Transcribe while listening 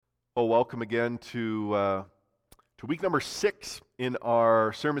Well, welcome again to week number 6 in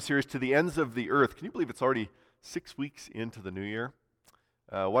our sermon series, To the Ends of the Earth. Can you believe it's already 6 weeks into the new year?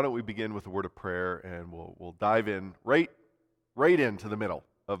 Why don't we begin with a word of prayer, and we'll dive in right into the middle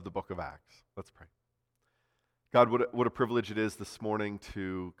of the book of Acts. Let's pray. God, what a privilege it is this morning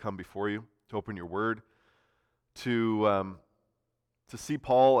to come before you, to open your word, to see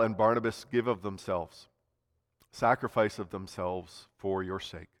Paul and Barnabas give of themselves, sacrifice of themselves for your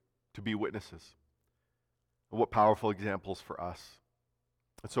sake, to be witnesses. And what powerful examples for us.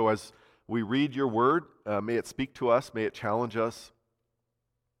 And so as we read your word, may it speak to us, may it challenge us,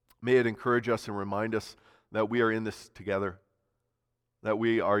 may it encourage us and remind us that we are in this together, that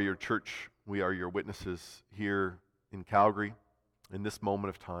we are your church, we are your witnesses here in Calgary, in this moment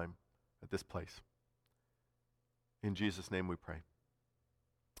of time, at this place. In Jesus' name we pray.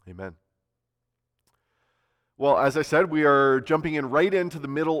 Amen. Well, as I said, we are jumping in right into the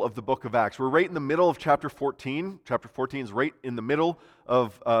middle of the book of Acts. We're right in the middle of chapter 14. Chapter 14 is right in the middle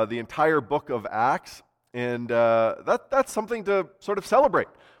of the entire book of Acts, and that's something to sort of celebrate.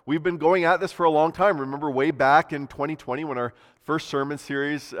 We've been going at this for a long time. Remember way back in 2020 when our first sermon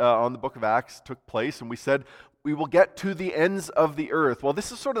series on the book of Acts took place, and we said we will get to the ends of the earth. Well,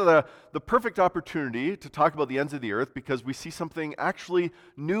 this is sort of the perfect opportunity to talk about the ends of the earth because we see something actually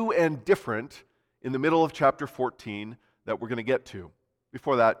new and different in the middle of chapter 14 that we're going to get to.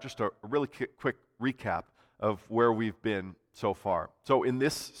 Before that, just a really quick recap of where we've been so far. So in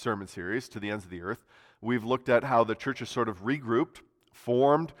this sermon series, To the Ends of the Earth, we've looked at how the church is sort of regrouped,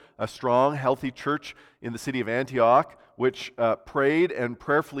 formed a strong, healthy church in the city of Antioch, which prayed and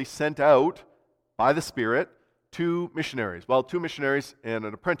prayerfully sent out by the Spirit two missionaries. Well, two missionaries and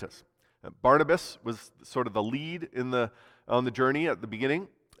an apprentice. Barnabas was sort of the lead on the journey at the beginning,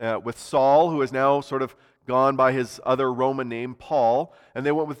 with Saul, who has now sort of gone by his other Roman name, Paul, and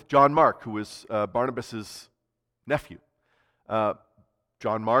they went with John Mark, who was Barnabas' nephew.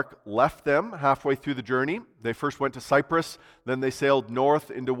 John Mark left them halfway through the journey. They first went to Cyprus, then they sailed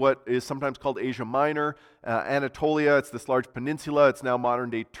north into what is sometimes called Asia Minor, Anatolia. It's this large peninsula. It's now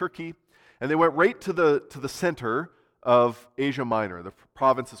modern-day Turkey. And they went right to the center of Asia Minor. The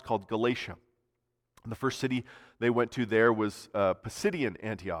province is called Galatia. And the first city they went to there was Pisidian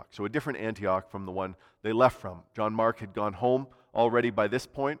Antioch, so a different Antioch from the one they left from. John Mark had gone home already by this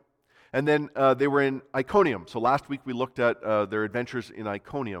point. And then they were in Iconium. So last week we looked at their adventures in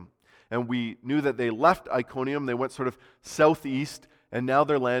Iconium. And we knew that they left Iconium, they went sort of southeast, and now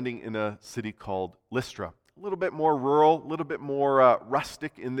they're landing in a city called Lystra. A little bit more rural, a little bit more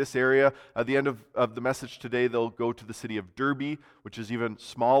rustic in this area. At the end of the message today, they'll go to the city of Derbe, which is even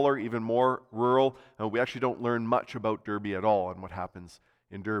smaller, even more rural. And we actually don't learn much about Derbe at all and what happens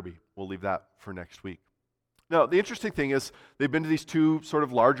in Derbe. We'll leave that for next week. Now, the interesting thing is they've been to these two sort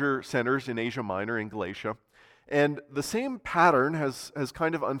of larger centers in Asia Minor, in Galatia, and the same pattern has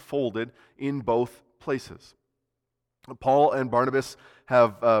kind of unfolded in both places. Paul and Barnabas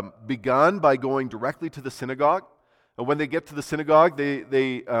have begun by going directly to the synagogue. And when they get to the synagogue,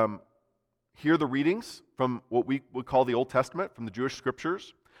 they hear the readings from what we would call the Old Testament, from the Jewish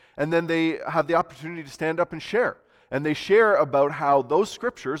scriptures. And then they have the opportunity to stand up and share. And they share about how those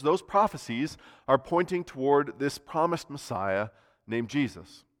scriptures, those prophecies, are pointing toward this promised Messiah named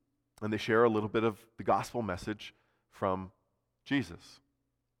Jesus. And they share a little bit of the gospel message from Jesus.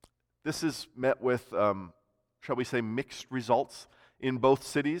 This is met with shall we say, mixed results in both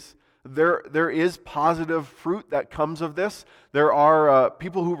cities. There is positive fruit that comes of this. There are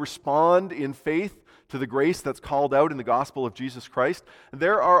people who respond in faith to the grace that's called out in the gospel of Jesus Christ.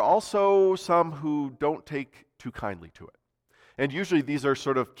 There are also some who don't take too kindly to it. And usually these are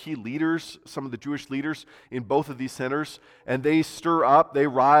sort of key leaders, some of the Jewish leaders in both of these centers, and they stir up, they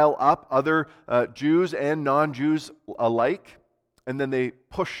rile up other Jews and non-Jews alike, and then they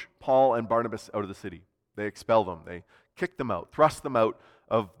push Paul and Barnabas out of the city. They expel them. They kick them out, thrust them out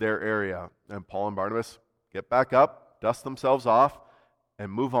of their area. And Paul and Barnabas get back up, dust themselves off, and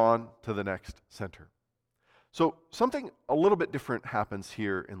move on to the next center. So something a little bit different happens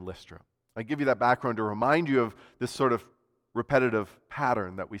here in Lystra. I give you that background to remind you of this sort of repetitive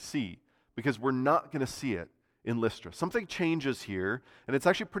pattern that we see, because we're not going to see it in Lystra. Something changes here, and it's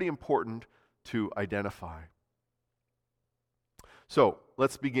actually pretty important to identify. So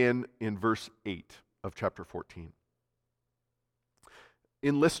let's begin in verse 8. Of chapter 14.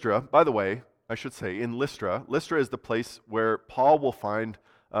 In Lystra, by the way, I should say, in Lystra is the place where Paul will find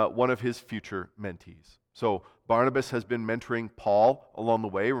one of his future mentees. So Barnabas has been mentoring Paul along the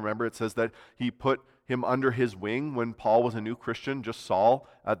way. Remember, it says that he put him under his wing when Paul was a new Christian, just Saul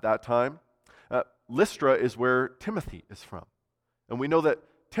at that time. Lystra is where Timothy is from. And we know that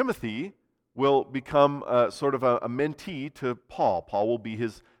Timothy will become sort of a mentee to Paul. Paul will be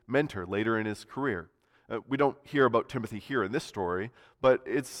his mentor later in his career. We don't hear about Timothy here in this story, but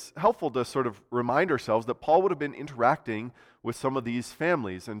it's helpful to sort of remind ourselves that Paul would have been interacting with some of these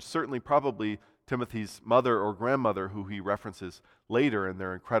families, and certainly probably Timothy's mother or grandmother, who he references later in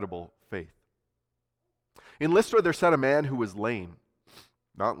their incredible faith. In Lystra, there sat a man who was lame.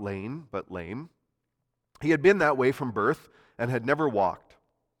 Not lame, but lame. He had been that way from birth and had never walked.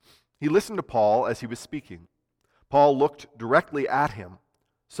 He listened to Paul as he was speaking. Paul looked directly at him,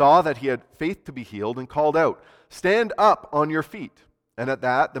 saw that he had faith to be healed, and called out, "Stand up on your feet." And at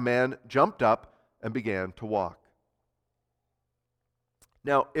that, the man jumped up and began to walk.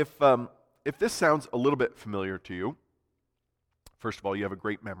 Now, if this sounds a little bit familiar to you, first of all, you have a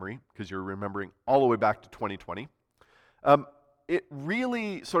great memory because you're remembering all the way back to 2020. It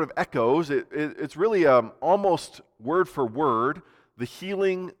really sort of echoes, it's really almost word for word, the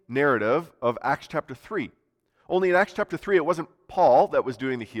healing narrative of Acts chapter 3. Only in Acts chapter 3, it wasn't Paul that was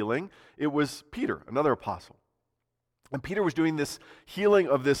doing the healing, it was Peter, another apostle. And Peter was doing this healing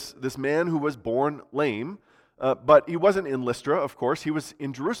of this man who was born lame, but he wasn't in Lystra, of course, he was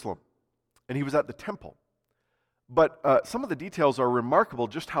in Jerusalem, and he was at the temple. But some of the details are remarkable,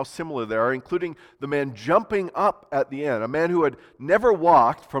 just how similar they are, including the man jumping up at the end. A man who had never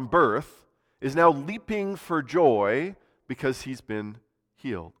walked from birth is now leaping for joy because he's been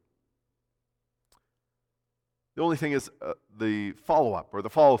healed. The only thing is the follow-up or the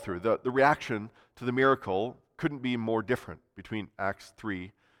follow-through, the reaction to the miracle couldn't be more different between Acts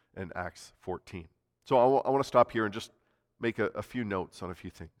 3 and Acts 14. So I want to stop here and just make a few notes on a few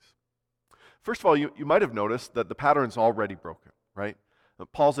things. First of all, you might have noticed that the pattern's already broken, right?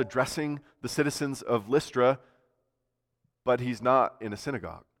 Paul's addressing the citizens of Lystra, but he's not in a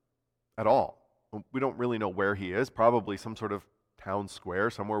synagogue at all. We don't really know where he is, probably some sort of town square,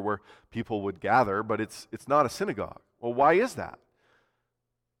 somewhere where people would gather, but it's not a synagogue. Well, why is that?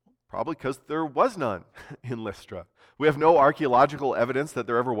 Probably because there was none in Lystra. We have no archaeological evidence that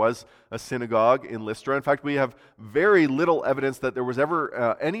there ever was a synagogue in Lystra. In fact, we have very little evidence that there was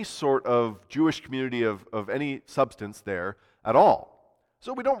ever any sort of Jewish community of any substance there at all.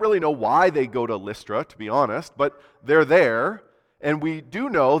 So we don't really know why they go to Lystra, to be honest, but they're there. And we do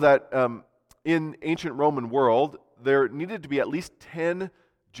know that in ancient Roman world, there needed to be at least 10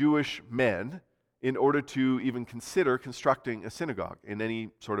 Jewish men in order to even consider constructing a synagogue in any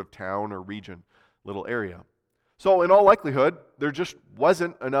sort of town or region, little area. So in all likelihood, there just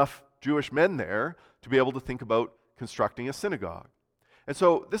wasn't enough Jewish men there to be able to think about constructing a synagogue. And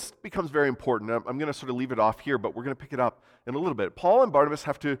so this becomes very important. I'm going to sort of leave it off here, but we're going to pick it up in a little bit. Paul and Barnabas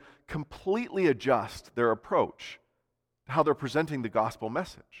have to completely adjust their approach to how they're presenting the gospel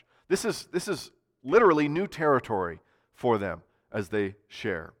message. This is literally new territory for them as they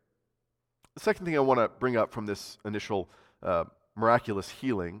share. The second thing I want to bring up from this initial miraculous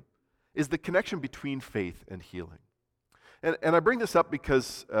healing is the connection between faith and healing. And I bring this up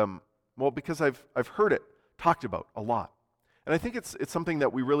because I've heard it talked about a lot. And I think it's something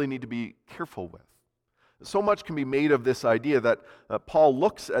that we really need to be careful with. So much can be made of this idea that Paul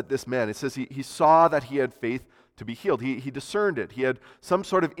looks at this man. It says he saw that he had faith to be healed. He discerned it. He had some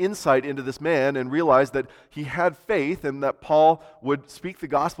sort of insight into this man and realized that he had faith and that Paul would speak the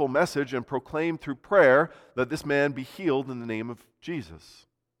gospel message and proclaim through prayer that this man be healed in the name of Jesus.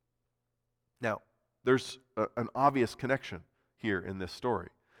 Now, there's an obvious connection here in this story.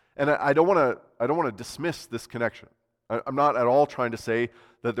 And I don't want to dismiss this connection. I'm not at all trying to say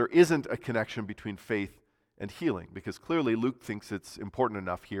that there isn't a connection between faith and healing, because clearly Luke thinks it's important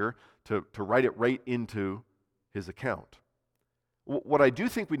enough here to write it right into his account. What I do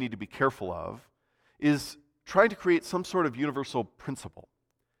think we need to be careful of is trying to create some sort of universal principle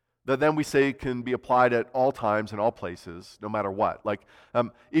that then we say can be applied at all times and all places, no matter what. Like,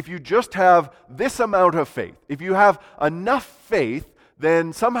 if you just have this amount of faith, if you have enough faith,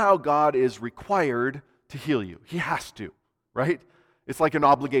 then somehow God is required to heal you. He has to, right? It's like an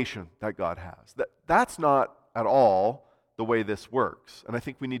obligation that God has. That's not at all the way this works. And I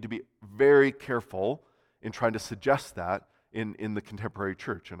think we need to be very careful in trying to suggest that in the contemporary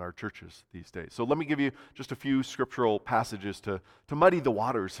church, in our churches these days. So let me give you just a few scriptural passages to muddy the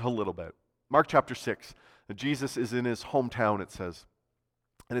waters a little bit. Mark chapter 6, Jesus is in his hometown, it says.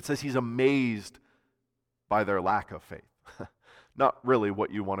 And it says he's amazed by their lack of faith. Not really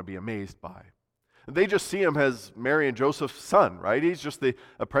what you want to be amazed by. They just see him as Mary and Joseph's son, right? He's just the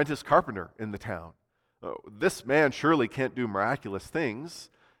apprentice carpenter in the town. This man surely can't do miraculous things.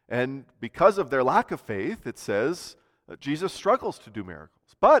 And because of their lack of faith, it says, Jesus struggles to do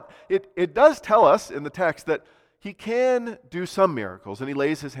miracles. But it does tell us in the text that he can do some miracles, and he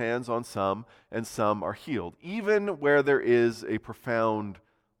lays his hands on some, and some are healed. Even where there is a profound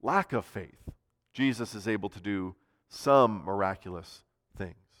lack of faith, Jesus is able to do some miraculous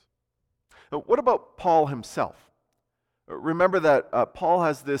things. Now, what about Paul himself? Remember that Paul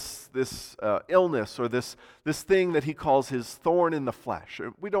has this illness, or this thing that he calls his thorn in the flesh.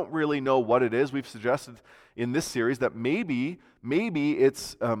 We don't really know what it is. We've suggested in this series that maybe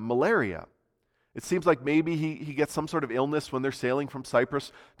it's malaria. It seems like maybe he gets some sort of illness when they're sailing from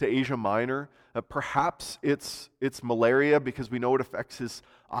Cyprus to Asia Minor. Perhaps it's malaria, because we know it affects his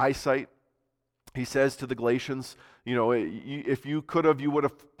eyesight. He says to the Galatians, if you could have, you would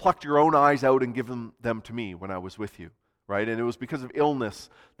have plucked your own eyes out and given them to me when I was with you. Right? And it was because of illness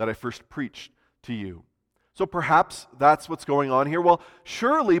that I first preached to you. So perhaps that's what's going on here. Well,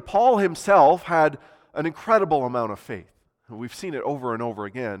 surely Paul himself had an incredible amount of faith. We've seen it over and over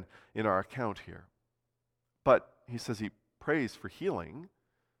again in our account here. But he says he prays for healing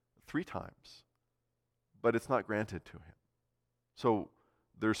 3 times, but it's not granted to him. So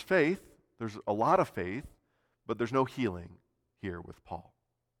there's faith, there's a lot of faith, but there's no healing here with Paul.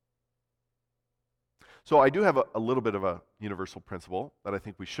 So I do have a little bit of a universal principle that I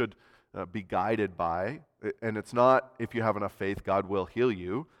think we should be guided by. And it's not, if you have enough faith, God will heal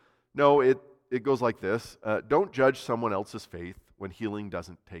you. No, it goes like this. Don't judge someone else's faith when healing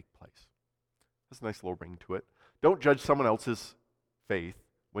doesn't take place. That's a nice little ring to it. Don't judge someone else's faith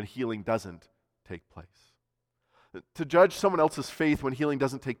when healing doesn't take place. To judge someone else's faith when healing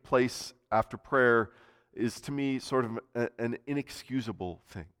doesn't take place after prayer is, to me, sort of an inexcusable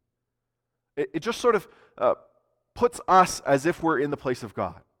thing. It just sort of puts us as if we're in the place of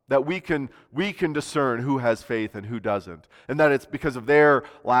God, that we can discern who has faith and who doesn't, and that it's because of their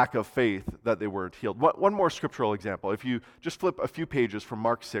lack of faith that they weren't healed. One more scriptural example. If you just flip a few pages from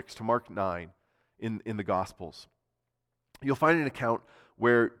Mark 6 to Mark 9 in the Gospels, you'll find an account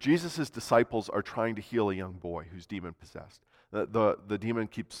where Jesus' disciples are trying to heal a young boy who's demon-possessed. The demon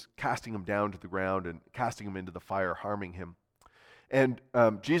keeps casting him down to the ground and casting him into the fire, harming him. And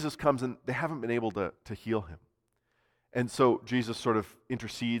Jesus comes, and they haven't been able to heal him. And so Jesus sort of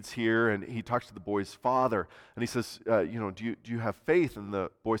intercedes here, and he talks to the boy's father, and he says, do you have faith? And the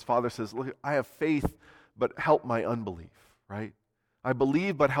boy's father says, look, I have faith, but help my unbelief, right? I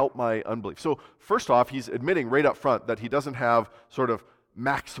believe, but help my unbelief. So first off, he's admitting right up front that he doesn't have sort of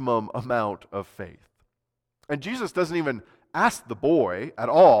maximum amount of faith. And Jesus doesn't even ask the boy at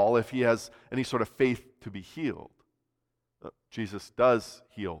all if he has any sort of faith to be healed. Jesus does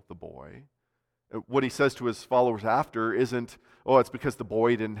heal the boy. What he says to his followers after isn't, it's because the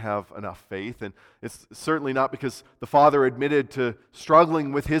boy didn't have enough faith. And it's certainly not because the father admitted to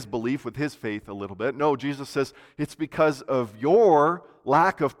struggling with his belief, with his faith a little bit. No, Jesus says it's because of your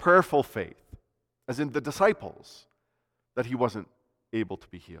lack of prayerful faith, as in the disciples, that he wasn't able to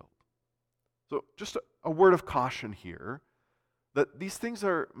be healed. So just a word of caution here, that these things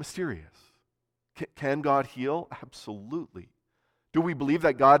are mysterious. Can God heal? Absolutely. Do we believe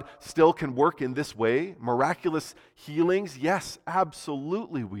that God still can work in this way? Miraculous healings? Yes,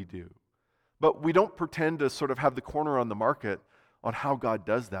 absolutely we do. But we don't pretend to sort of have the corner on the market on how God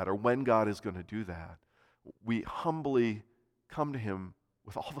does that or when God is going to do that. We humbly come to him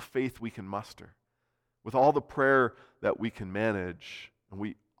with all the faith we can muster, with all the prayer that we can manage, and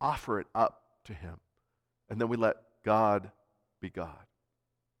we offer it up to him. And then we let God be God.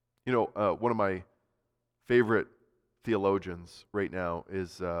 One of my favorite theologians right now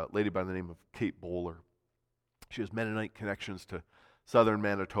is a lady by the name of Kate Bowler. She has Mennonite connections to southern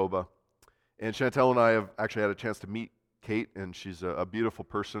Manitoba. And Chantel and I have actually had a chance to meet Kate, and she's a beautiful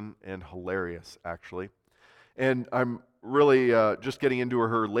person and hilarious, actually. And I'm really just getting into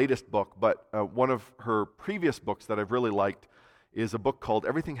her latest book, but one of her previous books that I've really liked is a book called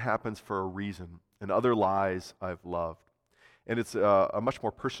Everything Happens for a Reason and Other Lies I've Loved. And it's a much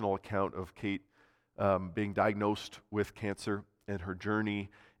more personal account of Kate being diagnosed with cancer and her journey,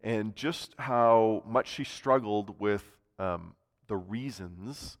 and just how much she struggled with the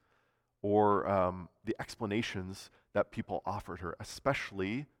reasons or the explanations that people offered her,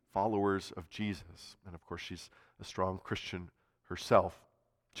 especially followers of Jesus. And of course, she's a strong Christian herself.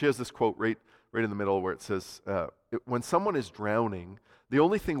 She has this quote right in the middle where it says, when someone is drowning, the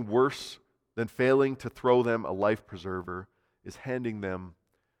only thing worse than failing to throw them a life preserver is handing them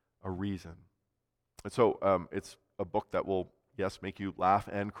a reason. And so it's a book that will, yes, make you laugh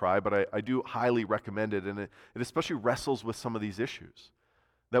and cry, but I do highly recommend it. And it especially wrestles with some of these issues,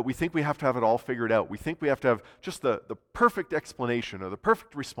 that we think we have to have it all figured out. We think we have to have just the perfect explanation or the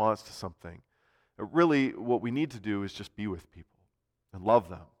perfect response to something. But really, what we need to do is just be with people and love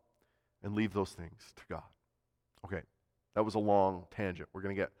them and leave those things to God. Okay, that was a long tangent. We're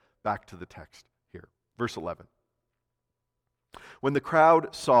going to get back to the text here. Verse 11. When the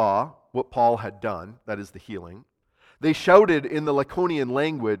crowd saw what Paul had done, that is the healing, they shouted in the Lycaonian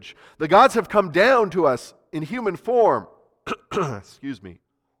language, "The gods have come down to us in human form." Excuse me.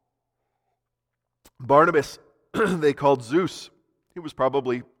 Barnabas they called Zeus. He was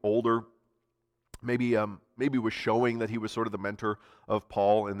probably older. Maybe was showing that he was sort of the mentor of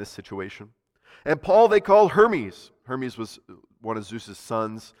Paul in this situation. And Paul they called Hermes. Hermes was one of Zeus's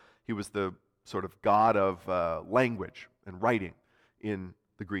sons. He was the sort of god of language and writing in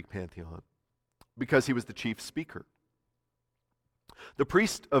the Greek pantheon because he was the chief speaker. The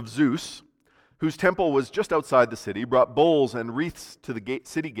priest of Zeus, whose temple was just outside the city, brought bowls and wreaths to the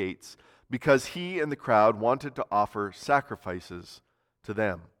city gates because he and the crowd wanted to offer sacrifices to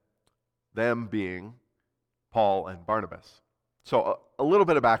them being Paul and Barnabas. So a little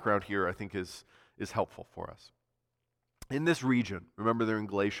bit of background here I think is helpful for us. In this region, remember they're in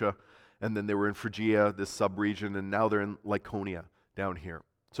Galatia, and then they were in Phrygia, this sub-region, and now they're in Lycaonia down here.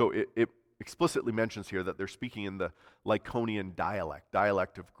 So it explicitly mentions here that they're speaking in the Lycaonian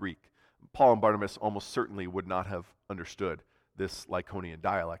dialect of Greek. Paul and Barnabas almost certainly would not have understood this Lycaonian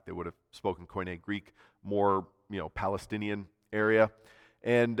dialect. They would have spoken Koine Greek, more Palestinian area.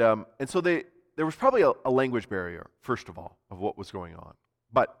 And so there was probably a language barrier, first of all, of what was going on.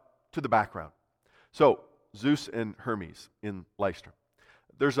 But to the background. So Zeus and Hermes in Lystra.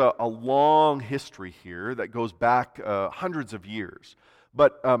 There's a long history here that goes back hundreds of years.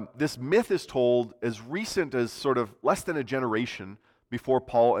 But this myth is told as recent as sort of less than a generation before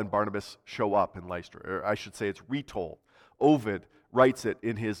Paul and Barnabas show up in Lystra. Or I should say it's retold. Ovid writes it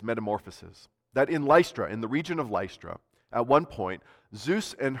in his Metamorphoses, that in Lystra, in the region of Lystra, at one point,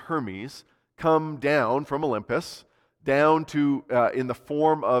 Zeus and Hermes come down from Olympus, down to in the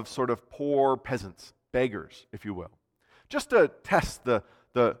form of sort of poor peasants, beggars, if you will, just to test the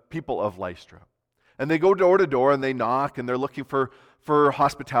people of Lystra. And they go door to door and they knock and they're looking for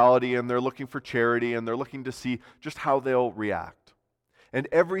hospitality and they're looking for charity and they're looking to see just how they'll react. And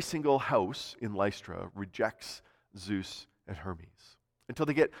every single house in Lystra rejects Zeus and Hermes until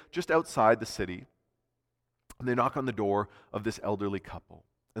they get just outside the city and they knock on the door of this elderly couple.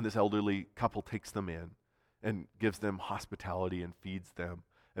 And this elderly couple takes them in and gives them hospitality and feeds them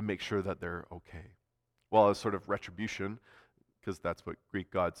and makes sure that they're okay. Well, as sort of retribution, because that's what Greek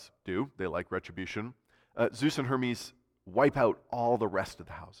gods do, they like retribution, Zeus and Hermes wipe out all the rest of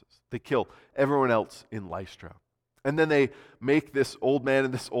the houses. They kill everyone else in Lystra. And then they make this old man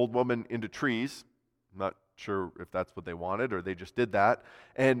and this old woman into trees. I'm not sure if that's what they wanted or they just did that.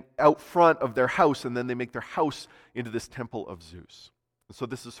 And out front of their house, and then they make their house into this temple of Zeus. And so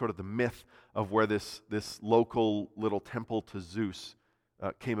this is sort of the myth of where this local little temple to Zeus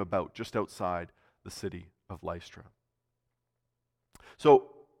came about, just outside the city of Lystra.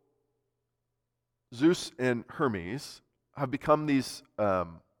 So Zeus and Hermes have become these,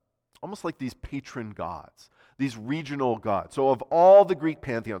 almost like these patron gods, these regional gods. So of all the Greek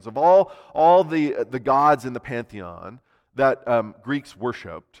pantheons, of all the gods in the pantheon that Greeks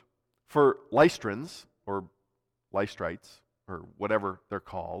worshipped, for Lystrans, or Lystrites, or whatever they're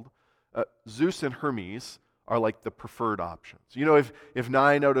called, Zeus and Hermes are like the preferred options. If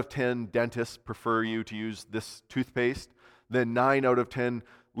 9 out of 10 dentists prefer you to use this toothpaste, then 9 out of 10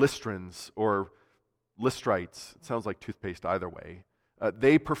 Lystrans or Lystrites, it sounds like toothpaste either way,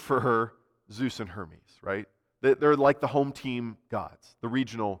 they prefer Zeus and Hermes, right? They're like the home team gods, the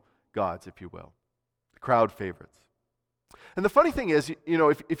regional gods, if you will, the crowd favorites. And the funny thing is,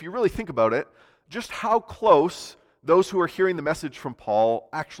 if you really think about it, just how close those who are hearing the message from Paul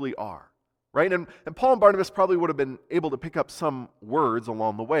actually are, right? And Paul and Barnabas probably would have been able to pick up some words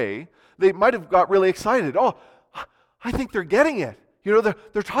along the way. They might have got really excited. Oh, I think they're getting it.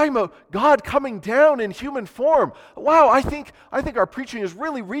 They're talking about God coming down in human form. Wow, I think our preaching is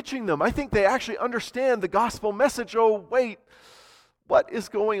really reaching them. I think they actually understand the gospel message. Oh, wait, what is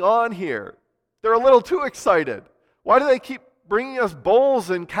going on here? They're a little too excited. Why do they keep bringing us bulls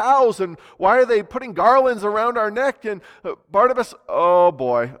and cows, and why are they putting garlands around our neck? And Barnabas, oh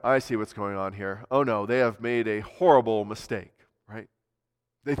boy, I see what's going on here. Oh no, they have made a horrible mistake, right?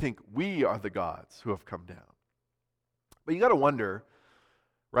 They think we are the gods who have come down. But you got to wonder,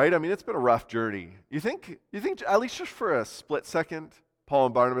 right? I mean, it's been a rough journey. You think at least just for a split second, Paul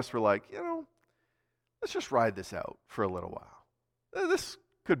and Barnabas were like, let's just ride this out for a little while. This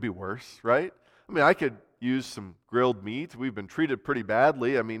could be worse, right? I mean, I could use some grilled meat. We've been treated pretty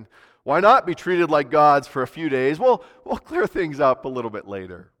badly. I mean, why not be treated like gods for a few days? We'll clear things up a little bit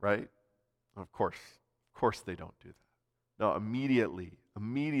later, right? Of course they don't do that. No, immediately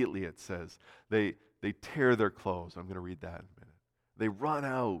it says they they tear their clothes. I'm going to read that in a minute. They run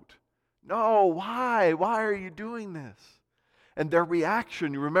out. No, why? Why are you doing this? And their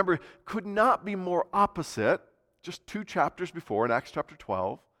reaction, you remember, could not be more opposite. Just 2 chapters before, in Acts chapter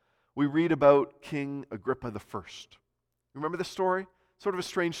 12, we read about King Agrippa I. Remember this story? Sort of a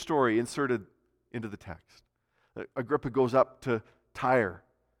strange story inserted into the text. Agrippa goes up to Tyre,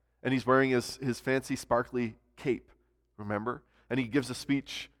 and he's wearing his fancy sparkly cape, remember? And he gives a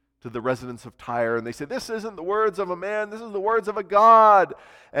speech to the residents of Tyre, and they say, this isn't the words of a man, this is the words of a God.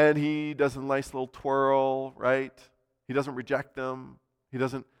 And he does a nice little twirl, right? He doesn't reject them. He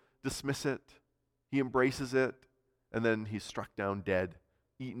doesn't dismiss it. He embraces it, and then he's struck down dead,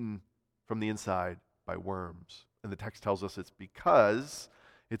 eaten from the inside by worms. And the text tells us it's because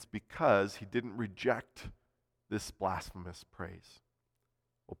he didn't reject this blasphemous praise.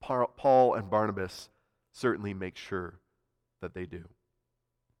 Well, Paul and Barnabas certainly make sure that they do.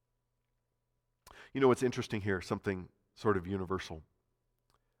 You know what's interesting here, something sort of universal.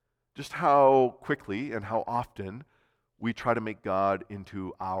 Just how quickly and how often we try to make God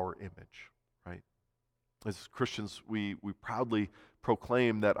into our image, right? As Christians, we proudly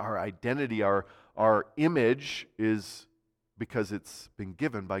proclaim that our identity, our image is because it's been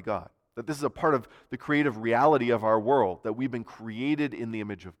given by God. That this is a part of the creative reality of our world, that we've been created in the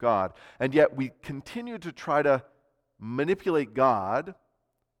image of God. And yet we continue to try to manipulate God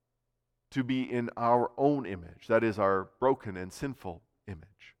to be in our own image. That is our broken and sinful image.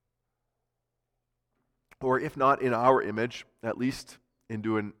 Or if not in our image, at least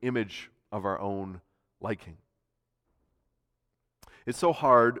into an image of our own liking. It's so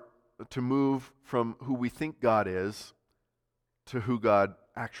hard to move from who we think God is to who God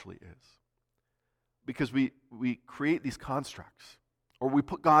actually is. Because we create these constructs, or we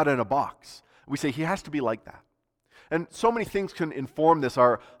put God in a box. We say he has to be like that. And so many things can inform this,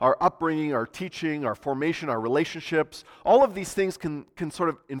 our upbringing, our teaching, our formation, our relationships. All of these things can sort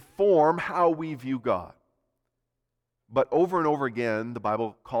of inform how we view God. But over and over again, the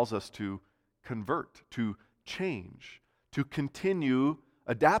Bible calls us to convert, to change, to continue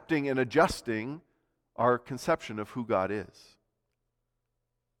adapting and adjusting our conception of who God is.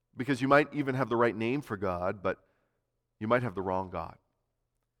 Because you might even have the right name for God, but you might have the wrong God.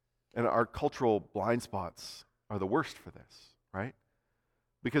 And our cultural blind spots are the worst for this, right?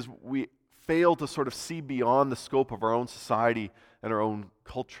 Because we fail to sort of see beyond the scope of our own society and our own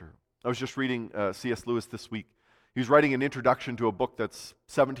culture. I was just reading C.S. Lewis this week. He was writing an introduction to a book that's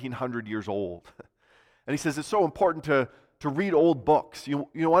 1,700 years old. And he says it's so important to read old books. You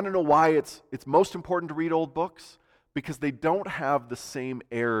want to know why it's most important to read old books? Because they don't have the same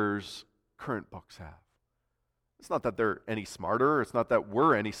errors current books have. It's not that they're any smarter. It's not that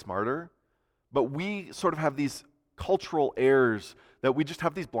we're any smarter. But we sort of have these cultural errors that we just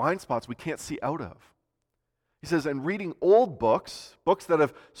have these blind spots we can't see out of. He says, and reading old books, books that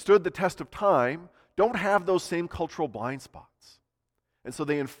have stood the test of time, don't have those same cultural blind spots. And so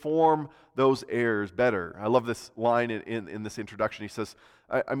they inform those errors better. I love this line in this introduction. He says,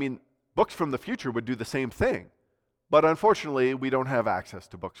 I mean, books from the future would do the same thing. But unfortunately, we don't have access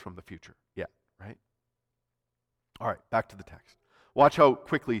to books from the future yet, right? All right, back to the text. Watch how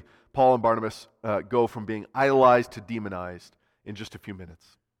quickly Paul and Barnabas go from being idolized to demonized in just a few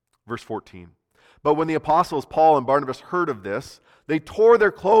minutes. Verse 14. But when the apostles Paul and Barnabas heard of this, they tore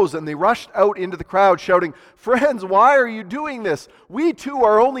their clothes and they rushed out into the crowd shouting, "Friends, why are you doing this? We too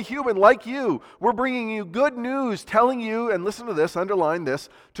are only human like you. We're bringing you good news, telling you," and listen to this, underline this,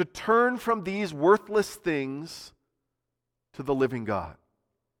 "to turn from these worthless things to the living God."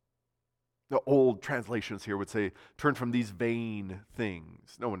 The old translations here would say, turn from these vain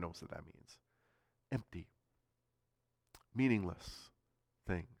things. No one knows what that means. Empty, meaningless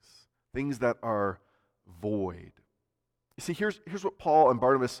things. Things that are void. You see, here's what Paul and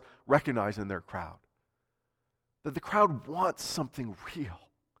Barnabas recognize in their crowd. That the crowd wants something real.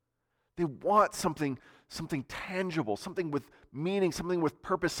 They want something tangible, something with meaning, something with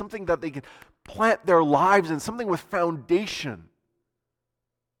purpose, something that they can plant their lives in, something with foundation.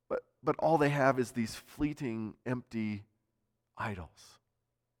 But all they have is these fleeting, empty idols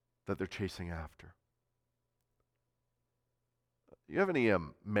that they're chasing after. You have any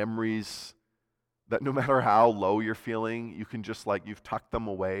memories that no matter how low you're feeling, you can just you've tucked them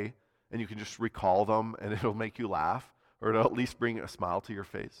away and you can just recall them and it'll make you laugh or it'll at least bring a smile to your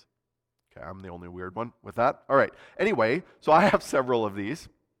face? Okay, I'm the only weird one with that. All right. Anyway, so I have several of these.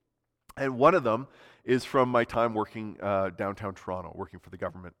 And one of them is from my time working downtown Toronto, working for the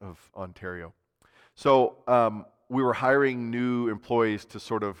government of Ontario. So we were hiring new employees to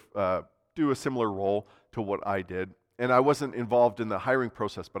sort of do a similar role to what I did. And I wasn't involved in the hiring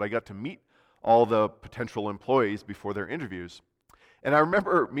process, but I got to meet all the potential employees before their interviews. And I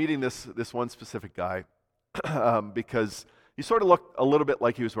remember meeting this one specific guy because he sort of looked a little bit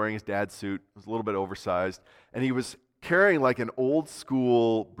like he was wearing his dad's suit. It was a little bit oversized. And he was carrying like an old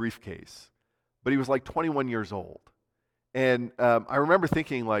school briefcase, but he was like 21 years old. And I remember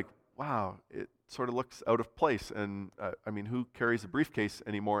thinking like, wow, it sort of looks out of place. And I mean, who carries a briefcase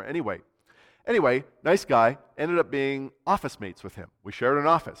anymore anyway? Anyway, nice guy, ended up being office mates with him. We shared an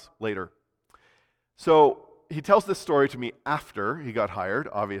office later. So he tells this story to me after he got hired,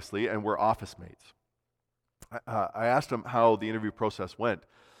 obviously, and we're office mates. I asked him how the interview process went.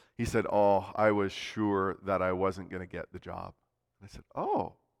 He said, oh, I was sure that I wasn't going to get the job. And I said,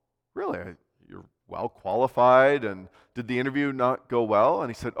 oh, really? You're well qualified, and did the interview not go well? And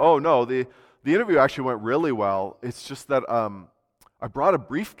he said, oh, no, the interview actually went really well. It's just that I brought a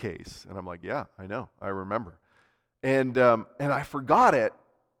briefcase. And I'm like, yeah, I know, I remember. And I forgot it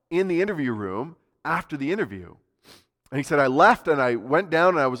in the interview room after the interview. And he said, I left and I went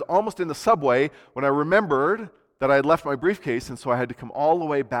down and I was almost in the subway when I remembered that I had left my briefcase, and so I had to come all the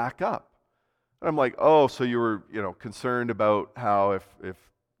way back up. And I'm like, oh, so you were, concerned about how if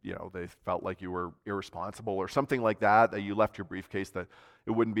they felt like you were irresponsible or something like that you left your briefcase, that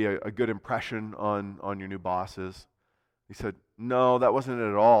it wouldn't be a good impression on your new bosses. He said, no, that wasn't it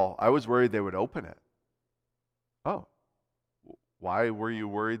at all. I was worried they would open it. Oh, why were you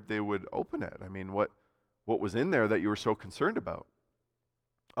worried they would open it? I mean, what was in there that you were so concerned about?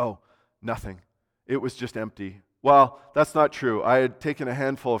 Oh, nothing. It was just empty. Well, that's not true. I had taken a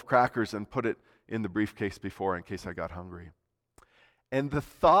handful of crackers and put it in the briefcase before in case I got hungry. And the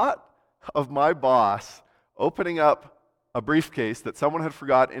thought of my boss opening up a briefcase that someone had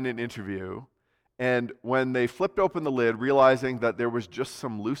forgot in an interview, and when they flipped open the lid, realizing that there was just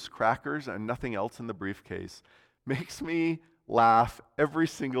some loose crackers and nothing else in the briefcase, makes me laugh every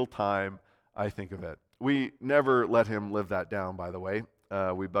single time I think of it. We never let him live that down, by the way.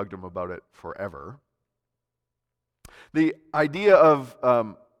 We bugged him about it forever. The idea of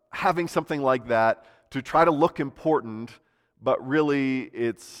having something like that to try to look important, but really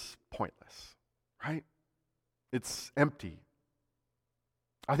it's pointless, right? It's empty.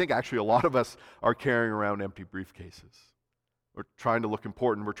 I think actually a lot of us are carrying around empty briefcases. We're trying to look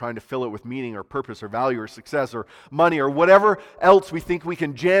important. We're trying to fill it with meaning or purpose or value or success or money or whatever else we think we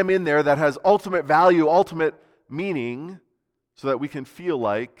can jam in there that has ultimate value, ultimate meaning, so that we can feel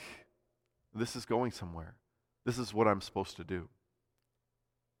like this is going somewhere. This is what I'm supposed to do.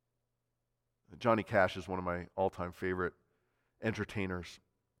 Johnny Cash is one of my all-time favorite entertainers.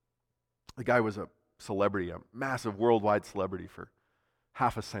 The guy was a celebrity, a massive worldwide celebrity for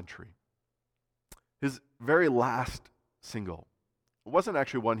half a century. His very last single, it wasn't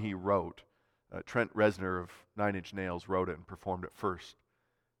actually one he wrote. Trent Reznor of Nine Inch Nails wrote it and performed it first.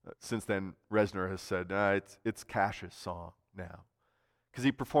 Since then, Reznor has said, it's Cash's song now, because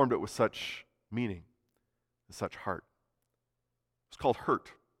he performed it with such meaning and such heart. It's called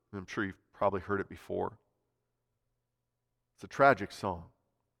Hurt, and I'm sure you've probably heard it before. It's a tragic song.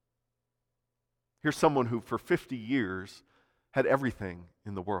 Here's someone who for 50 years had everything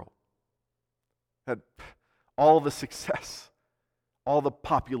in the world. Had all the success, all the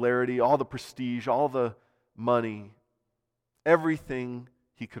popularity, all the prestige, all the money, everything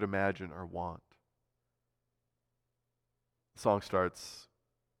he could imagine or want. The song starts,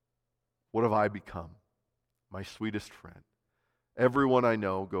 "What have I become? My sweetest friend. Everyone I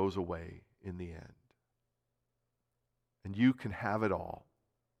know goes away in the end. And you can have it all,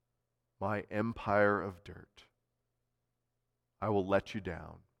 my empire of dirt. I will let you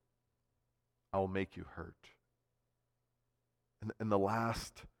down. I will make you hurt." And the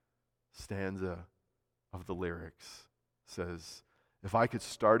last stanza of the lyrics says, "If I could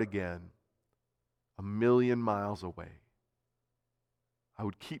start again 1,000,000 miles away, I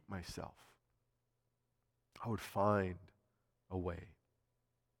would keep myself. I would find a way."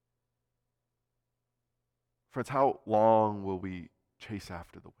 Friends, how long will we chase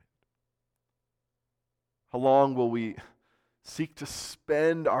after the wind? How long will we seek to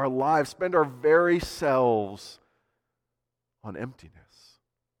spend our lives, spend our very selves on emptiness,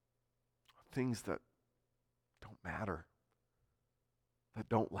 on things that don't matter, that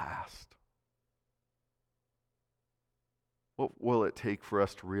don't last? What will it take for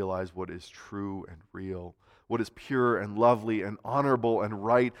us to realize what is true and real, what is pure and lovely and honorable and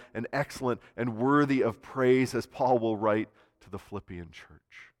right and excellent and worthy of praise, as Paul will write to the Philippian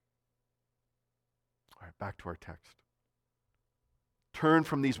church? All right, back to our text. Turn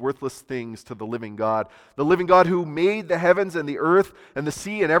from these worthless things to the living God who made the heavens and the earth and the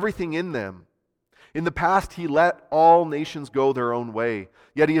sea and everything in them. In the past, he let all nations go their own way,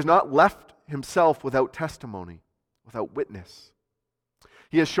 yet he has not left himself without testimony, without witness.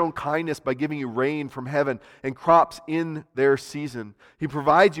 He has shown kindness by giving you rain from heaven and crops in their season. He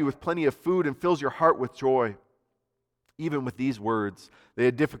provides you with plenty of food and fills your heart with joy. Even with these words, they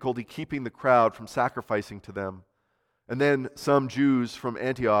had difficulty keeping the crowd from sacrificing to them. And then some Jews from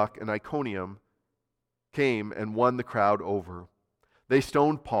Antioch and Iconium came and won the crowd over. They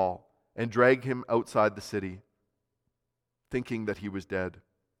stoned Paul and dragged him outside the city, thinking that he was dead.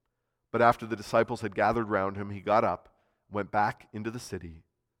 But after the disciples had gathered round him, he got up, went back into the city.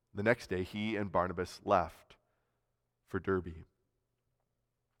 The next day, he and Barnabas left for Derbe.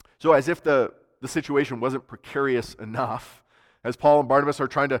 So as if the situation wasn't precarious enough, as Paul and Barnabas are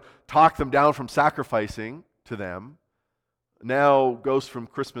trying to talk them down from sacrificing to them, now ghosts from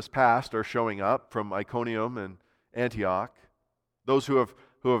Christmas past are showing up from Iconium and Antioch. Those who have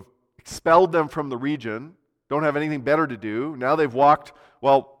expelled them from the region don't have anything better to do. Now they've walked,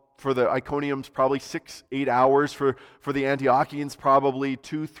 well, for the Iconiums, probably 6-8 hours. For the Antiochians, probably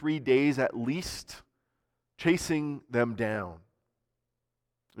 2-3 days at least, chasing them down.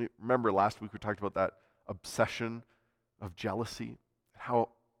 Remember last week we talked about that obsession of jealousy, how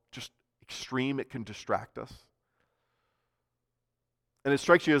just extreme it can distract us. And it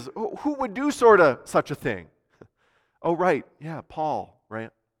strikes you as, who would do sort of such a thing? Oh, right, yeah, Paul, right?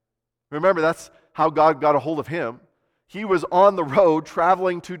 Remember, that's how God got a hold of him. He was on the road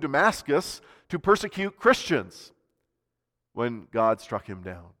traveling to Damascus to persecute Christians when God struck him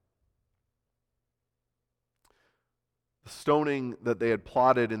down. The stoning that they had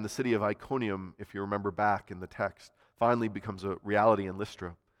plotted in the city of Iconium, if you remember back in the text, finally becomes a reality in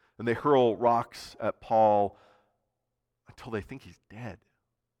Lystra. And they hurl rocks at Paul until they think he's dead.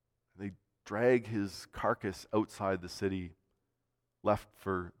 They drag his carcass outside the city, left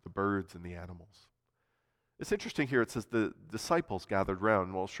for the birds and the animals. It's interesting here, it says the disciples gathered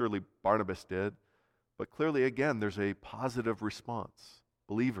round. Well, surely Barnabas did, but clearly again there's a positive response.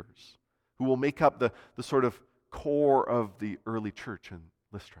 Believers who will make up the sort of core of the early church in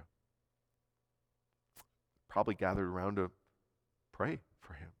Lystra. Probably gathered around to pray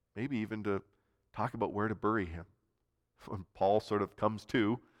for him, maybe even to talk about where to bury him. When Paul sort of comes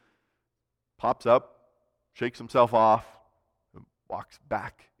to, pops up, shakes himself off, and walks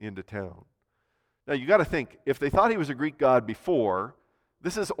back into town. Now you got to think, if they thought he was a Greek god before,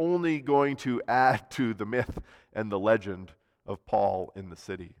 this is only going to add to the myth and the legend of Paul in the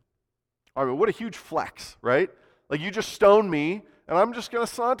city. I mean, what a huge flex, right? Like, you just stoned me, and I'm just going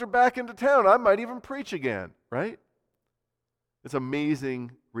to saunter back into town. I might even preach again, right? It's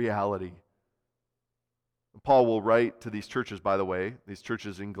amazing reality. And Paul will write to these churches, by the way, these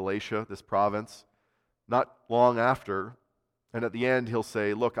churches in Galatia, this province, not long after, and at the end he'll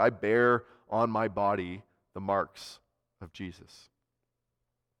say, look, I bear on my body the marks of Jesus.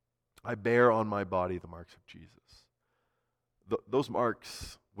 I bear on my body the marks of Jesus. Those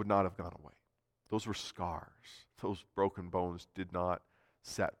marks would not have gone away. Those were scars. Those broken bones did not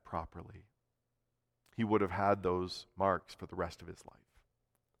set properly. He would have had those marks for the rest of his life.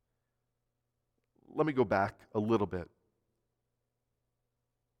 Let me go back a little bit.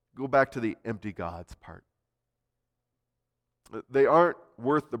 Go back to the empty gods part. They aren't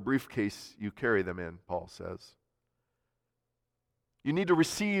worth the briefcase you carry them in, Paul says. You need to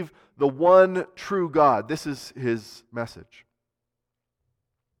receive the one true God. This is his message.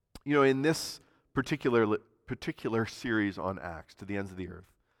 You know, in this particular series on Acts, to the ends of the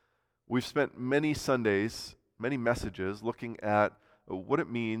earth, we've spent many Sundays, many messages looking at what it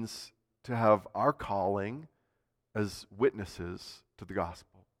means to have our calling as witnesses to the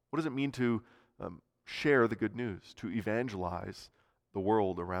gospel. What does it mean to share the good news, to evangelize the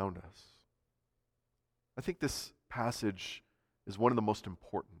world around us? I think this passage is one of the most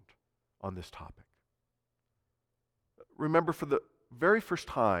important on this topic. Remember, for the very first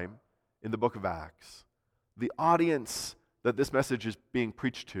time in the book of Acts, the audience that this message is being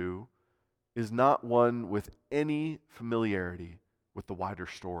preached to is not one with any familiarity with the wider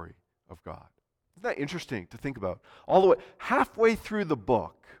story of God. Isn't that interesting to think about? All the way halfway through the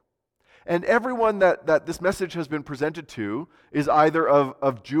book, and everyone that this message has been presented to is either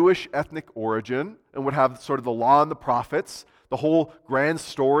of Jewish ethnic origin and would have sort of the law and the prophets, the whole grand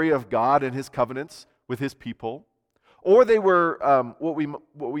story of God and his covenants with his people, or they were what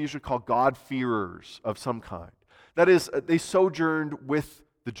we usually call God-fearers of some kind. That is, they sojourned with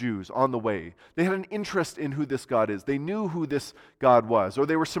the Jews on the way. They had an interest in who this God is. They knew who this God was. Or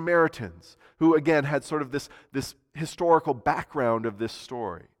they were Samaritans, who again had sort of this historical background of this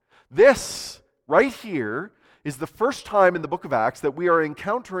story. This, right here, is the first time in the book of Acts that we are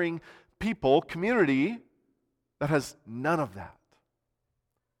encountering people, community, that has none of that.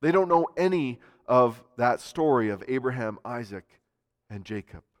 They don't know any of that story of Abraham, Isaac, and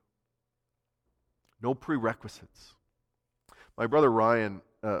Jacob. No prerequisites. My brother Ryan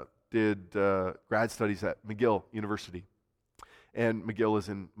did grad studies at McGill University. And McGill is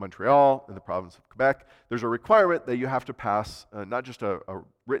in Montreal, in the province of Quebec. There's a requirement that you have to pass not just a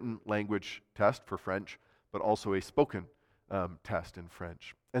written language test for French, but also a spoken test in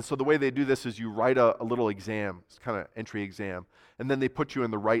French. And so the way they do this is you write a little exam, it's kind of entry exam, and then they put you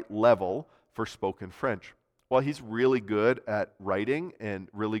in the right level for spoken French. Well, he's really good at writing and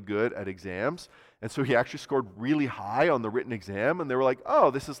really good at exams, and so he actually scored really high on the written exam, and they were like, oh,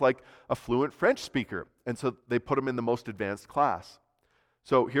 this is like a fluent French speaker. And so they put him in the most advanced class.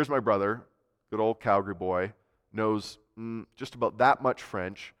 So here's my brother, good old Calgary boy, knows just about that much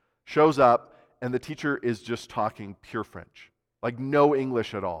French, shows up, and the teacher is just talking pure French, like no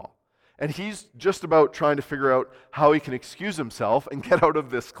English at all. And he's just about trying to figure out how he can excuse himself and get out of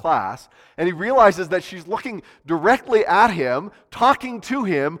this class. And he realizes that she's looking directly at him, talking to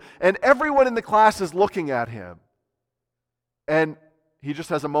him, and everyone in the class is looking at him. And he just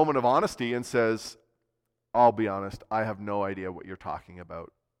has a moment of honesty and says, I'll be honest, I have no idea what you're talking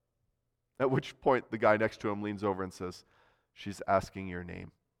about. At which point the guy next to him leans over and says, she's asking your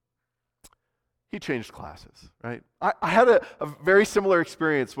name. He changed classes, right? I had a very similar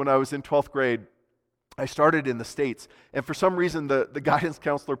experience when I was in 12th grade. I started in the States, and for some reason the guidance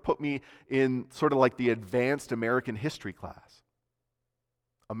counselor put me in sort of like the advanced American history class.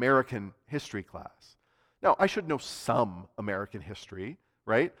 American history class. Now, I should know some American history,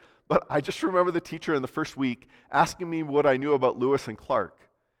 right? But I just remember the teacher in the first week asking me what I knew about Lewis and Clark.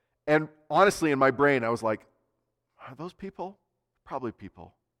 And honestly, in my brain, I was like, are those people? Probably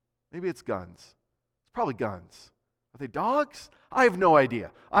people. Maybe it's guns. Probably guns. Are they dogs? I have no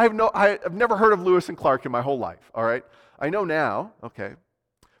idea. I've never heard of Lewis and Clark in my whole life, all right? I know now, okay.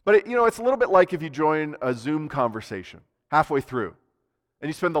 But it's a little bit like if you join a Zoom conversation halfway through, and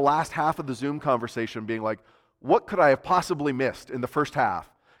you spend the last half of the Zoom conversation being like, what could I have possibly missed in the first half?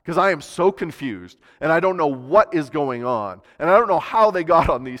 Because I am so confused, and I don't know what is going on, and I don't know how they got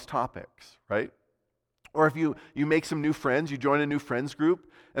on these topics, right? Or if you make some new friends, you join a new friends group,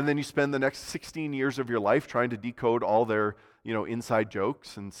 and then you spend the next 16 years of your life trying to decode all their, inside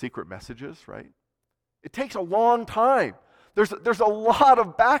jokes and secret messages, right? It takes a long time. There's a lot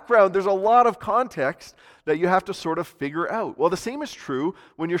of background, there's a lot of context that you have to sort of figure out. Well, the same is true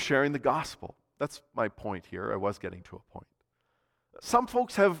when you're sharing the gospel. That's my point here. I was getting to a point. Some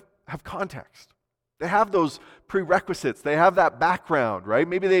folks have context. They have those prerequisites. They have that background, right?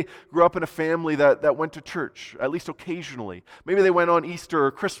 Maybe they grew up in a family that went to church, at least occasionally. Maybe they went on Easter or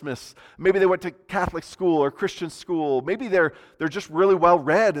Christmas. Maybe they went to Catholic school or Christian school. Maybe they're just really well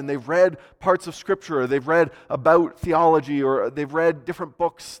read and they've read parts of Scripture, or they've read about theology, or they've read different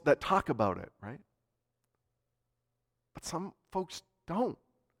books that talk about it, right? But some folks don't.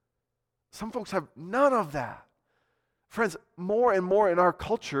 Some folks have none of that. Friends, more and more in our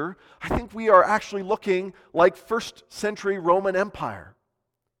culture, I think we are actually looking like first century Roman Empire,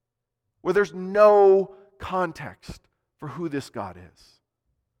 where there's no context for who this God is,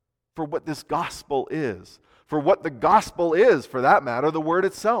 for what this gospel is, for what the gospel is, for that matter, the word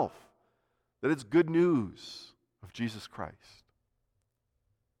itself, that it's good news of Jesus Christ.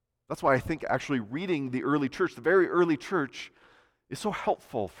 That's why I think actually reading the early church, the very early church, is so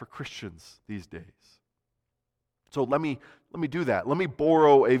helpful for Christians these days. So let me do that. Let me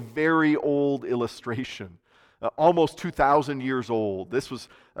borrow a very old illustration, almost 2,000 years old. This was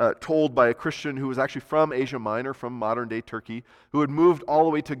told by a Christian who was actually from Asia Minor, from modern-day Turkey, who had moved all the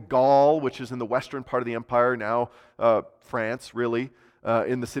way to Gaul, which is in the western part of the empire, now France, really,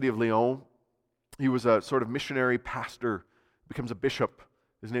 in the city of Lyon. He was a sort of missionary pastor, becomes a bishop.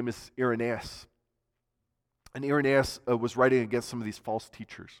 His name is Irenaeus. And Irenaeus was writing against some of these false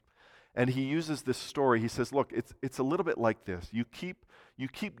teachers. And he uses this story. He says, look, it's a little bit like this. You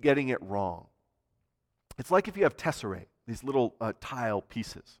keep getting it wrong. It's like if you have tesserae, these little tile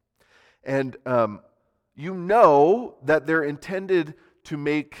pieces. And you know that they're intended to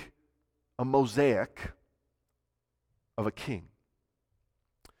make a mosaic of a king.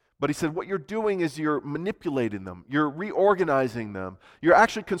 But he said, what you're doing is you're manipulating them. You're reorganizing them. You're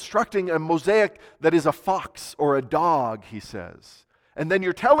actually constructing a mosaic that is a fox or a dog, he says. And then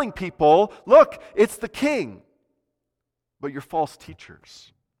you're telling people, look, it's the king. But you're false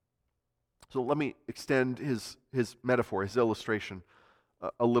teachers. So let me extend his metaphor, his illustration,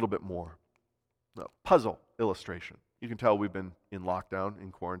 a little bit more. Puzzle illustration. You can tell we've been in lockdown, in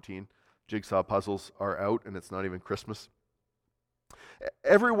quarantine. Jigsaw puzzles are out, and it's not even Christmas.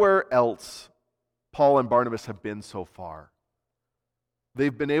 Everywhere else Paul and Barnabas have been so far,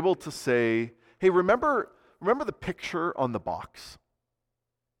 they've been able to say, hey, remember the picture on the box?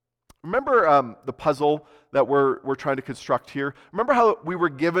 Remember the puzzle that we're trying to construct here? Remember how we were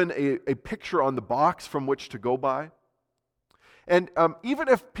given a picture on the box from which to go by? And even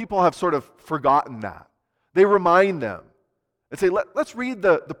if people have sort of forgotten that, they remind them and say, let's read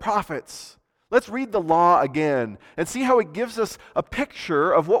the prophets. Let's read the law again and see how it gives us a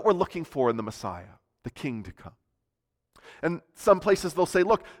picture of what we're looking for in the Messiah, the King to come. And some places they'll say,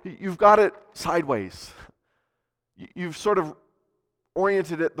 look, you've got it sideways. You've sort of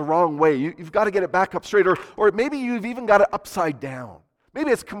oriented it the wrong way. You've got to get it back up straight. Or maybe you've even got it upside down. Maybe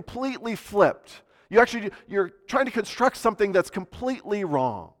it's completely flipped. You're trying to construct something that's completely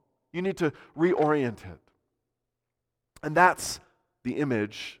wrong. You need to reorient it. And that's the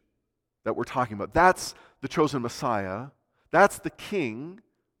image that we're talking about. That's the chosen Messiah. That's the King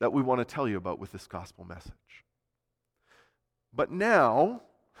that we want to tell you about with this gospel message. But now,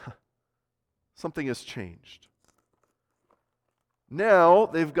 something has changed. Now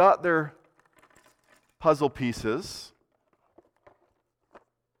they've got their puzzle pieces.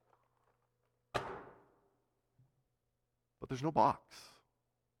 But there's no box.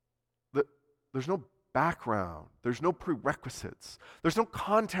 There's no background. There's no prerequisites. There's no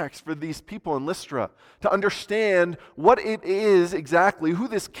context for these people in Lystra to understand what it is exactly, who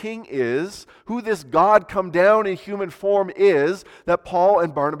this King is, who this God come down in human form is that Paul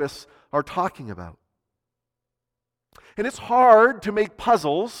and Barnabas are talking about. And it's hard to make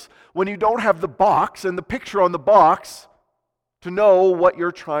puzzles when you don't have the box and the picture on the box to know what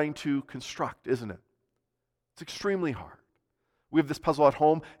you're trying to construct, isn't it? It's extremely hard. We have this puzzle at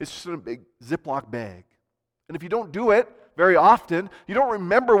home. It's just in a big Ziploc bag. And if you don't do it very often, you don't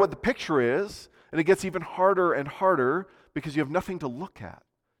remember what the picture is, and it gets even harder and harder because you have nothing to look at,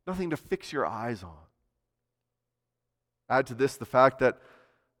 nothing to fix your eyes on. Add to this the fact that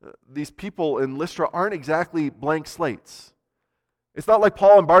these people in Lystra aren't exactly blank slates. It's not like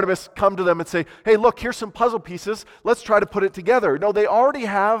Paul and Barnabas come to them and say, hey, look, here's some puzzle pieces. Let's try to put it together. No, they already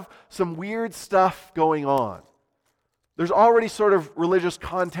have some weird stuff going on. There's already sort of religious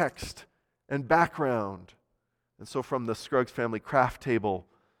context and background. And so from the Scruggs family craft table,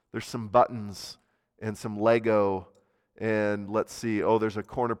 there's some buttons and some Lego. And let's see, there's a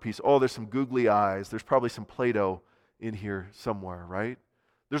corner piece. There's some googly eyes. There's probably some Play-Doh in here somewhere, right?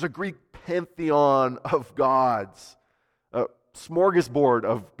 There's a Greek pantheon of gods, a smorgasbord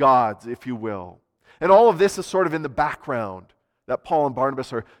of gods, if you will. And all of this is sort of in the background that Paul and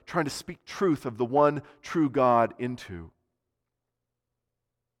Barnabas are trying to speak truth of the one true God into.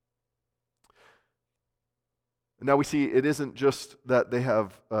 And now we see it isn't just that they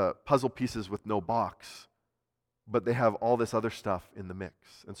have puzzle pieces with no box, but they have all this other stuff in the mix.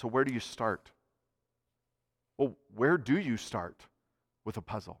 And so where do you start? Well, where do you start with a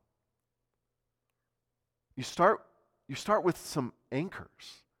puzzle? You start with some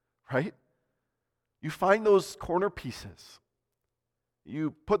anchors, right? You find those corner pieces.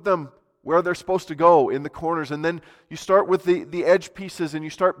 You put them where they're supposed to go in the corners, and then you start with the edge pieces and you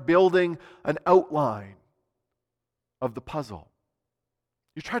start building an outline of the puzzle.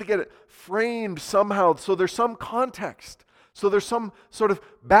 You try to get it framed somehow so there's some context, so there's some sort of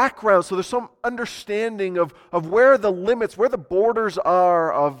background, so there's some understanding of where the limits, where the borders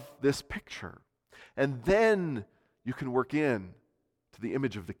are of this picture. And then you can work in to the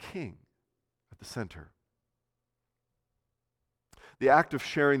image of the King at the center. The act of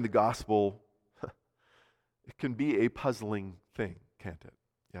sharing the gospel, it can be a puzzling thing, can't it?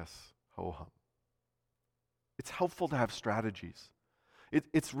 Yes, ho-hum. It's helpful to have strategies.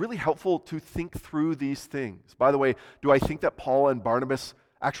 It's really helpful to think through these things. By the way, do I think that Paul and Barnabas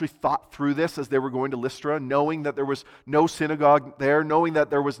actually thought through this as they were going to Lystra, knowing that there was no synagogue there, knowing that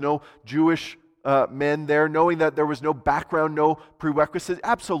there was no Jewish men there, knowing that there was no background, no prerequisites?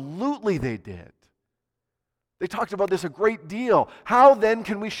 Absolutely they did. They talked about this a great deal. How then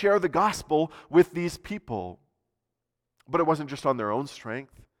can we share the gospel with these people? But it wasn't just on their own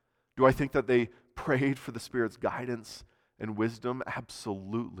strength. Do I think that they prayed for the Spirit's guidance and wisdom?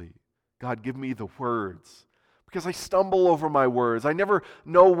 Absolutely. God, give me the words. Because I stumble over my words. I never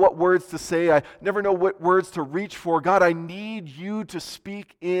know what words to say. I never know what words to reach for. God, I need you to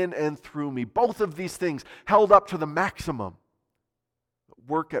speak in and through me. Both of these things held up to the maximum.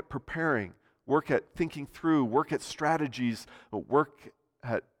 Work at preparing. Work at thinking through. Work at strategies. Work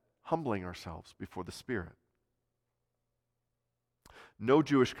at humbling ourselves before the Spirit. No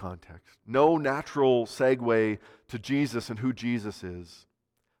Jewish context. No natural segue to Jesus and who Jesus is.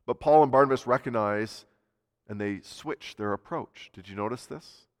 But Paul and Barnabas recognize and they switch their approach. Did you notice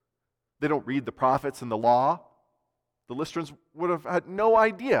this? They don't read the prophets and the law. The Lystrans would have had no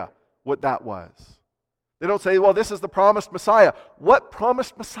idea what that was. They don't say, well, this is the promised Messiah. What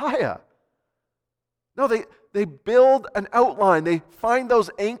promised Messiah? No, they build an outline. They find those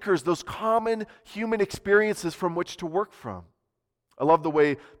anchors, those common human experiences from which to work from. I love the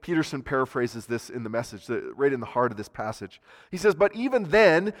way Peterson paraphrases this in the Message, right in the heart of this passage. He says, but even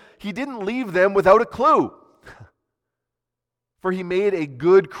then, he didn't leave them without a clue. For he made a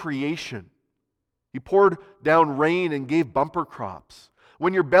good creation. He poured down rain and gave bumper crops.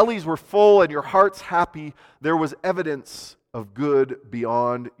 When your bellies were full and your hearts happy, there was evidence of good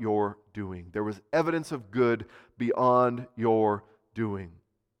beyond your doing. There was evidence of good beyond your doing.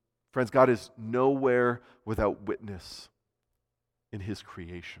 Friends, God is nowhere without witness in his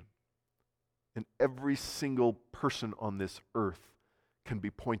creation. And every single person on this earth can be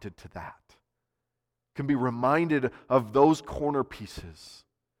pointed to that, can be reminded of those corner pieces,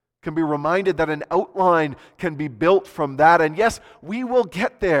 can be reminded that an outline can be built from that. And yes, we will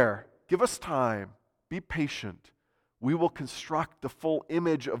get there. Give us time. Be patient. We will construct the full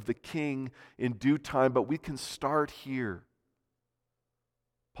image of the King in due time, but we can start here.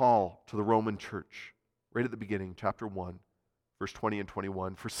 Paul to the Roman church, right at the beginning, chapter 1, verse 20 and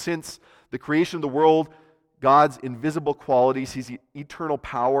 21. For since the creation of the world, God's invisible qualities, his eternal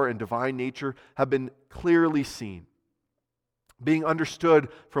power and divine nature have been clearly seen, being understood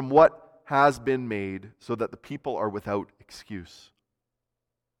from what has been made, so that the people are without excuse.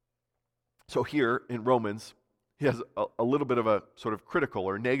 So here in Romans, he has a little bit of a sort of critical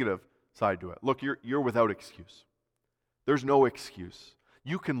or negative side to it. Look, you're without excuse. There's no excuse.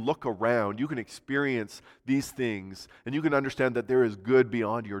 You can look around, you can experience these things, and you can understand that there is good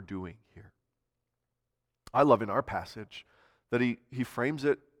beyond your doing here. I love in our passage that he frames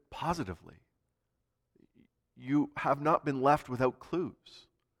it positively. You have not been left without clues.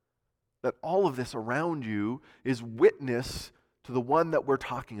 That all of this around you is witness to the one that we're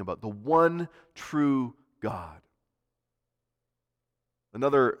talking about, the one true God.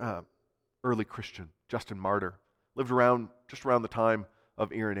 Another early Christian, Justin Martyr, lived just around the time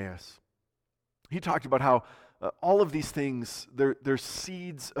of Irenaeus. He talked about how all of these things, there's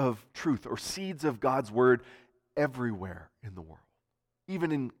seeds of truth or seeds of God's word everywhere in the world,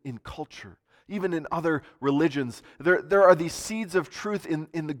 even in culture. Even in other religions, there are these seeds of truth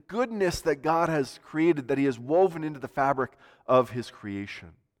in the goodness that God has created, that he has woven into the fabric of his creation.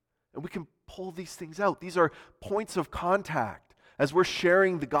 And we can pull these things out. These are points of contact as we're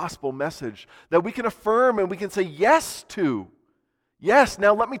sharing the gospel message that we can affirm and we can say yes to. Yes,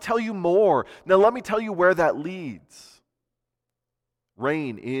 now let me tell you more. Now let me tell you where that leads.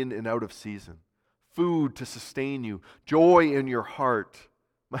 Rain in and out of season. Food to sustain you. Joy in your heart.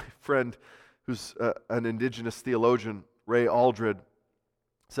 My friend, who's an indigenous theologian, Ray Aldred,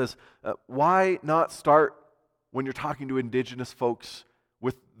 says, why not start when you're talking to indigenous folks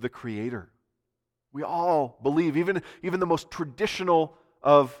with the Creator? We all believe, even the most traditional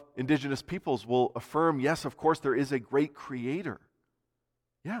of indigenous peoples will affirm, yes, of course, there is a great Creator.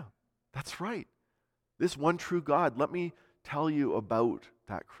 Yeah, that's right. This one true God, let me tell you about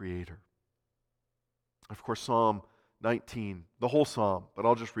that Creator. Of course, Psalm 19, the whole psalm, but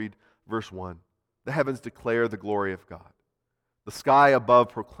I'll just read verse 1. The heavens declare the glory of God. The sky above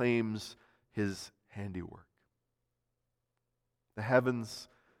proclaims his handiwork. The heavens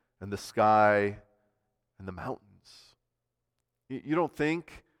and the sky and the mountains. You don't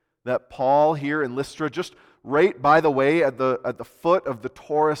think that Paul here in Lystra, just right by the way at the foot of the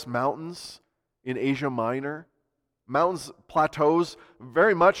Taurus Mountains in Asia Minor, mountains, plateaus,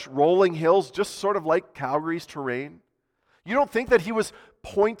 very much rolling hills, just sort of like Calgary's terrain. You don't think that he was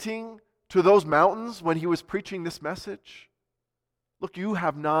pointing to those mountains when he was preaching this message? Look, you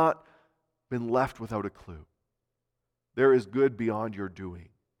have not been left without a clue. There is good beyond your doing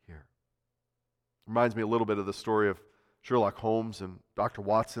here. Reminds me a little bit of the story of Sherlock Holmes and Dr.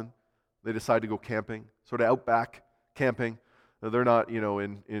 Watson. They decide to go camping, sort of outback camping. They're not,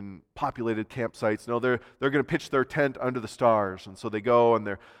 in populated campsites. No, they're going to pitch their tent under the stars. And so they go, and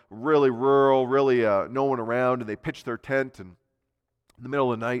they're really rural, really no one around, and they pitch their tent. And in the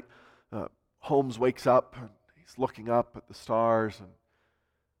middle of the night, Holmes wakes up, and he's looking up at the stars. And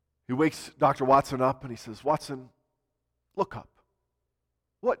he wakes Dr. Watson up, and he says, Watson, look up.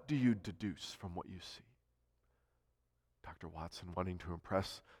 What do you deduce from what you see? Dr. Watson, wanting to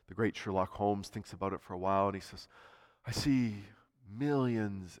impress the great Sherlock Holmes, thinks about it for a while, and he says, I see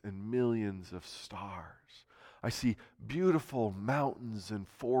millions and millions of stars. I see beautiful mountains and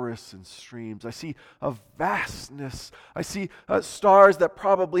forests and streams. I see a vastness. I see stars that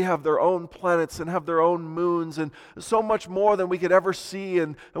probably have their own planets and have their own moons, and so much more than we could ever see.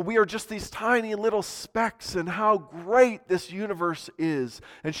 And we are just these tiny little specks, and how great this universe is.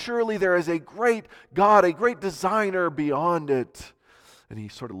 And surely there is a great God, a great designer beyond it. And he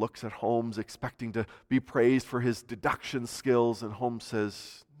sort of looks at Holmes, expecting to be praised for his deduction skills. And Holmes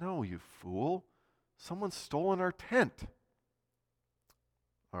says, "No, you fool. Someone's stolen our tent."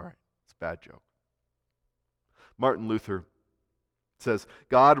 All right, it's a bad joke. Martin Luther says,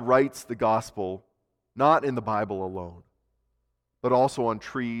 God writes the gospel not in the Bible alone, but also on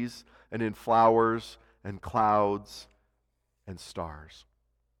trees and in flowers and clouds and stars.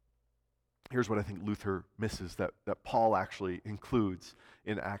 Here's what I think Luther misses that Paul actually includes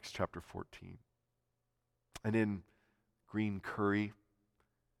in Acts chapter 14. And in green curry,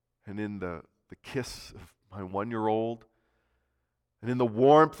 and in the kiss of my 1-year-old, and in the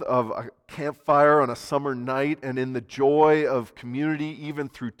warmth of a campfire on a summer night, and in the joy of community, even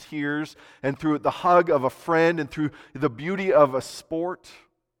through tears, and through the hug of a friend, and through the beauty of a sport,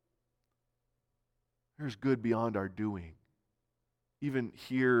 there's good beyond our doing. Even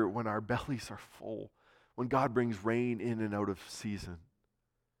here, when our bellies are full, when God brings rain in and out of season,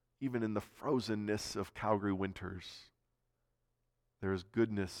 even in the frozenness of Calgary winters, there is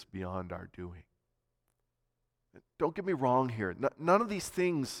goodness beyond our doing. Don't get me wrong here. None of these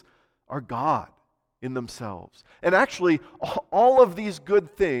things are God in themselves. And actually, all of these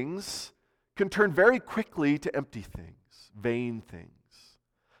good things can turn very quickly to empty things, vain things.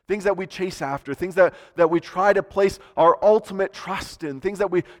 Things that we chase after, things that we try to place our ultimate trust in, things that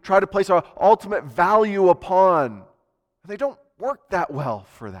we try to place our ultimate value upon. And they don't work that well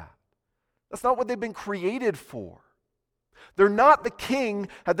for that. That's not what they've been created for. They're not the king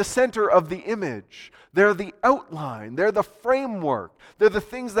at the center of the image. They're the outline. They're the framework. They're the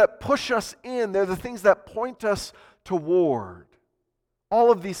things that push us in. They're the things that point us toward.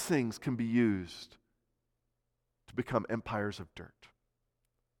 All of these things can be used to become empires of dirt.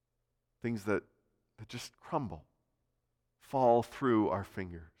 Things that just crumble, fall through our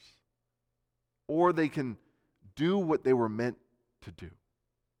fingers. Or they can do what they were meant to do.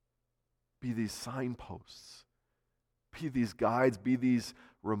 Be these signposts. Be these guides. Be these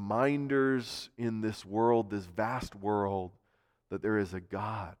reminders in this world, this vast world, that there is a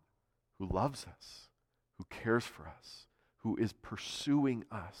God who loves us, who cares for us, who is pursuing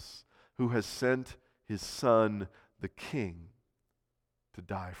us, who has sent his Son, the King, to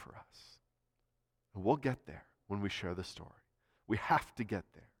die for us. And we'll get there when we share the story. We have to get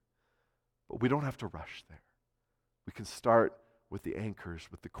there. But we don't have to rush there. We can start with the anchors,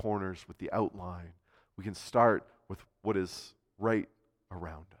 with the corners, with the outline. We can start with what is right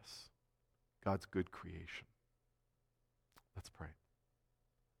around us. God's good creation. Let's pray.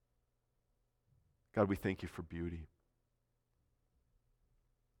 God, we thank you for beauty.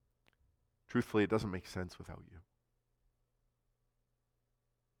 Truthfully, it doesn't make sense without you.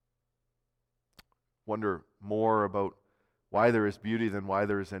 Wonder more about why there is beauty than why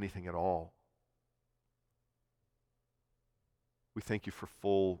there is anything at all. We thank you for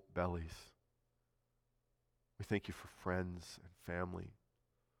full bellies. We thank you for friends and family.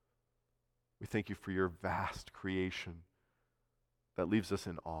 We thank you for your vast creation that leaves us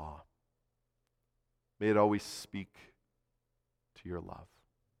in awe. May it always speak to your love.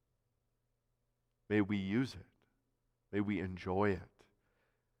 May we use it. May we enjoy it.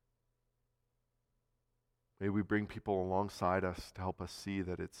 May we bring people alongside us to help us see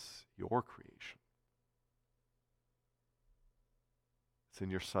that it's your creation. It's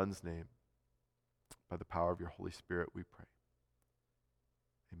in your Son's name, by the power of your Holy Spirit, we pray.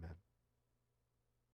 Amen.